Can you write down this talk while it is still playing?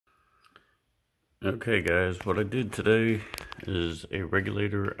Okay guys, what I did today is a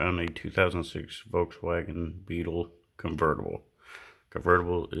regulator on a 2006 Volkswagen Beetle convertible.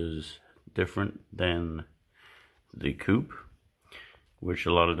 Convertible is different than the coupe, which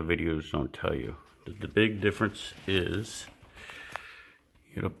a lot of the videos don't tell you. The big difference is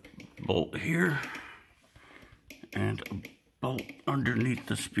you get a bolt here and a bolt underneath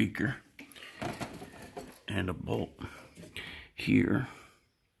the speaker and a bolt here.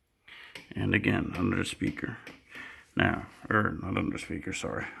 And again, under the speaker. Now, or not under the speaker,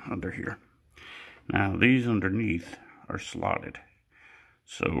 sorry, under here. Now, these underneath are slotted.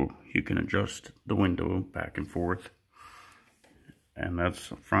 So you can adjust the window back and forth. And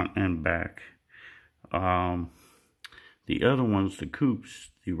that's front and back. The other ones, the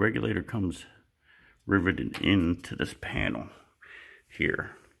coupes, the regulator comes riveted into this panel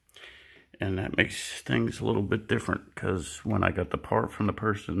here. And that makes things a little bit different, because when I got the part from the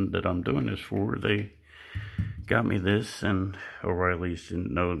person that I'm doing this for, they got me this, and O'Reilly's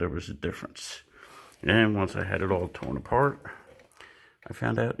didn't know there was a difference. And once I had it all torn apart, I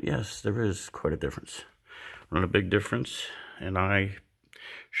found out, yes, there is quite a difference. One of the big difference, and eye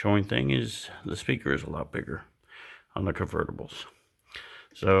showing thing, is the speaker is a lot bigger on the convertibles.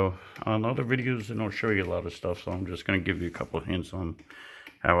 So on other videos, I don't show you a lot of stuff, so I'm just going to give you a couple of hints on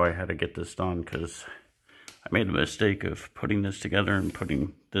how I had to get this done, because I made a mistake of putting this together and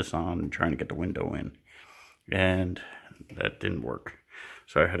putting this on and trying to get the window in, and that didn't work.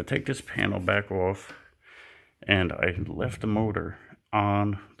 So I had to take this panel back off, and I left the motor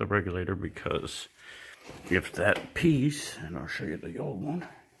on the regulator, because if that piece, and I'll show you the old one,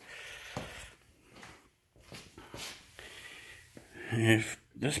 if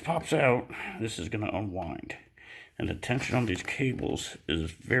this pops out, this is going to unwind. And the tension on these cables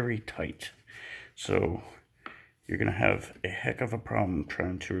is very tight. So you're going to have a heck of a problem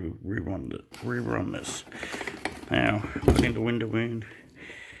trying to rerun this. Now, putting the window in,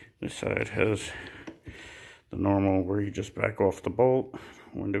 this side has the normal where you just back off the bolt.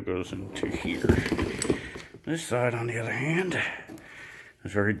 Window goes into here. This side, on the other hand,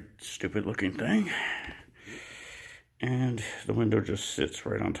 is a very stupid looking thing. And the window just sits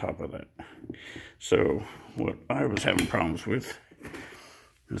right on top of that. So what I was having problems with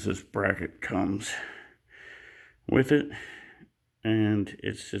is this bracket comes with it, and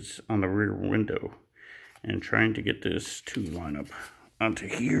it sits on the rear window. And trying to get this to line up onto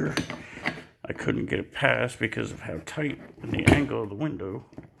here, I couldn't get it past because of how tight and the angle of the window.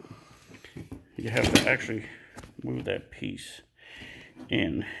 You have to actually move that piece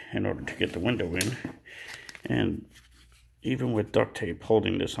in order to get the window in. And even with duct tape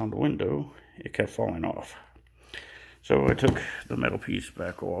holding this on the window, it kept falling off. So I took the metal piece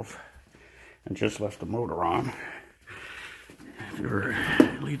back off and just left the motor on. If you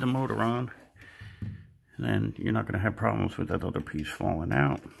leave the motor on, then you're not going to have problems with that other piece falling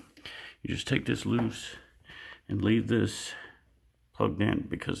out. You just take this loose and leave this plugged in,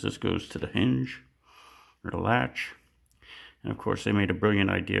 because this goes to the hinge or the latch. And of course, they made a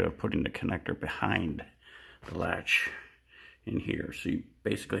brilliant idea of putting the connector behind the latch in here. So you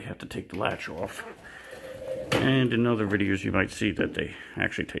basically have to take the latch off. And in other videos, you might see that they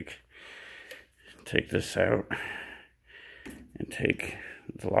actually take this out and take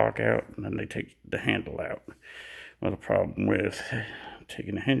the lock out, and then they take the handle out. Well, the problem with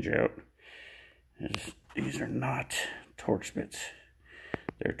taking the hinge out is these are not Torx bits.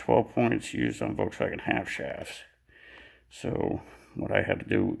 They're 12 points used on Volkswagen half shafts. So what I had to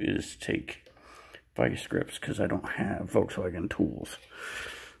do is take vice grips, because I don't have Volkswagen tools.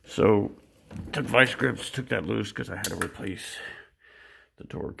 So took vice grips, took that loose because I had to replace the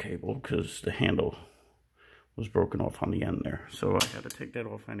door cable, because the handle was broken off on the end there. So I had to take that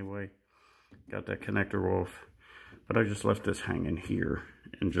off anyway. Got that connector off, but I just left this hanging here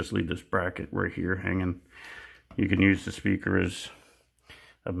and just leave this bracket right here hanging. You can use the speaker as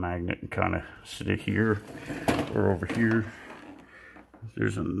a magnet and kind of sit it here or over here.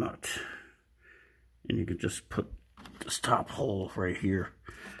 There's a nut, and you could just put this top hole right here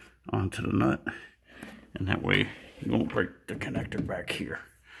onto the nut, and that way you won't break the connector back here.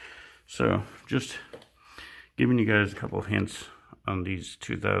 So just giving you guys a couple of hints on these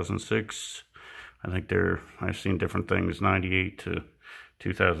 2006. I think I've seen different things, 98 to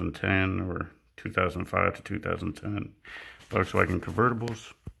 2010 or 2005 to 2010 Volkswagen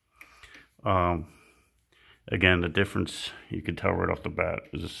convertibles. Again, the difference you can tell right off the bat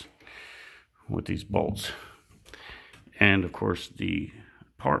is with these bolts. And of course, the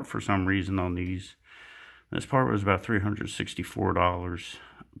part, for some reason on this part was about $364.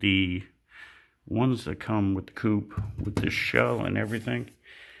 The ones that come with the coupe, with this shell and everything,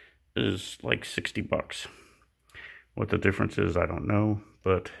 is like 60 bucks. What the difference is, I don't know,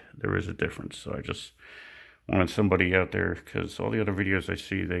 but there is a difference. So I just wanted somebody out there, because all the other videos I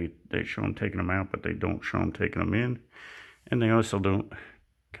see, they show them taking them out, but they don't show them taking them in. And they also don't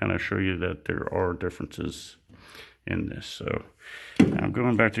kind of show you that there are differences in this. So I'm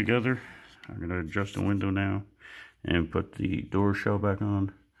going back together. I'm going to adjust the window now and put the door shell back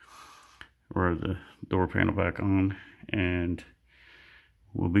on, or the door panel back on, and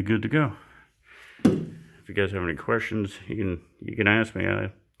we'll be good to go. If you guys have any questions, you can ask me.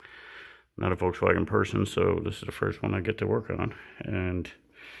 I'm not a Volkswagen person, so this is the first one I get to work on, and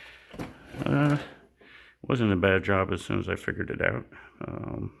wasn't a bad job as soon as I figured it out.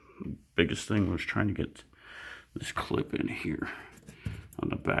 Biggest thing was trying to get this clip in here on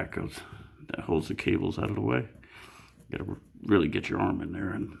the back that holds the cables out of the way. You gotta really get your arm in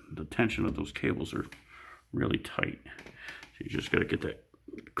there, and the tension of those cables are really tight. So you just gotta get that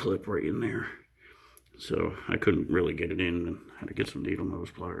clip right in there. So I couldn't really get it in, and had to get some needle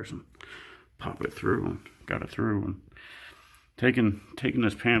nose pliers and pop it through, and got it through. And taking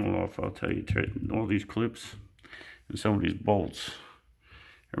this panel off, I'll tell you, all these clips and some of these bolts,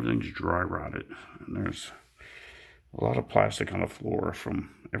 everything's dry rotted, and there's a lot of plastic on the floor from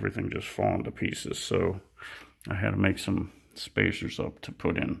everything just falling to pieces. So I had to make some spacers up to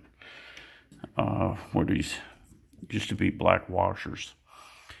put in where these used to be black washers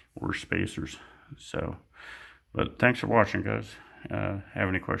or spacers. So, but thanks for watching, guys. Have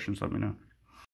any questions, let me know.